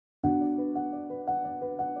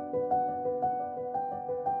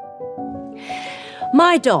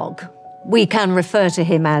My dog, we can refer to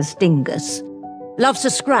him as Dingus, loves to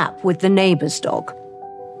scrap with the neighbour's dog.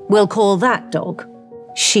 We'll call that dog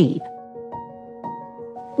Sheep.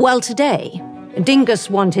 Well, today, Dingus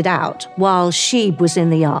wanted out while Sheep was in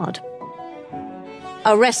the yard.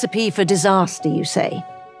 A recipe for disaster, you say?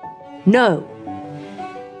 No.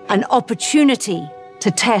 An opportunity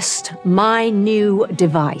to test my new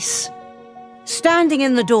device. Standing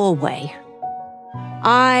in the doorway,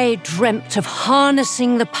 I dreamt of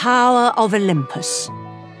harnessing the power of Olympus.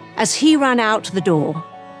 As he ran out the door,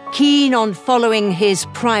 keen on following his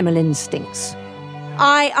primal instincts,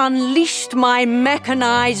 I unleashed my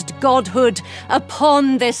mechanized godhood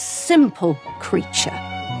upon this simple creature.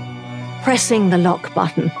 Pressing the lock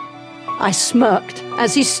button, I smirked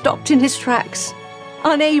as he stopped in his tracks,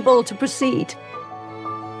 unable to proceed.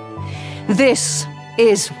 This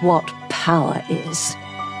is what power is.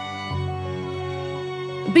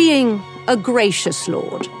 Being a gracious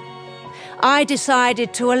lord, I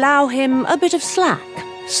decided to allow him a bit of slack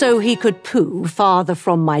so he could poo farther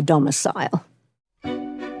from my domicile.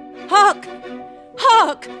 Hark!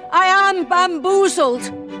 Hark! I am bamboozled!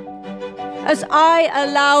 As I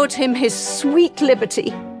allowed him his sweet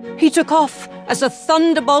liberty, he took off as a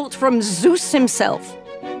thunderbolt from Zeus himself.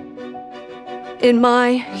 In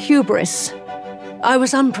my hubris, I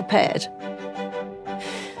was unprepared.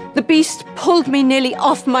 The beast pulled me nearly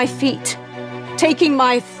off my feet, taking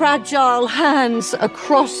my fragile hands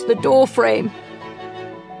across the doorframe.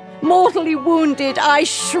 Mortally wounded, I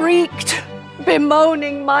shrieked,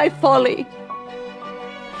 bemoaning my folly.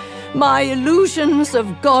 My illusions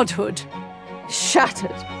of godhood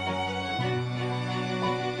shattered.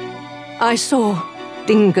 I saw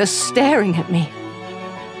Dingus staring at me,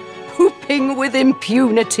 whooping with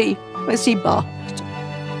impunity as he barked.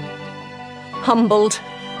 Humbled,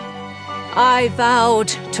 I vowed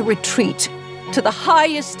to retreat to the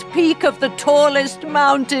highest peak of the tallest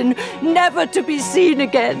mountain, never to be seen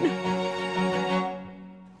again.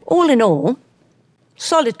 All in all,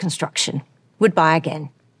 solid construction. Would buy again.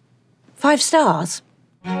 5 stars.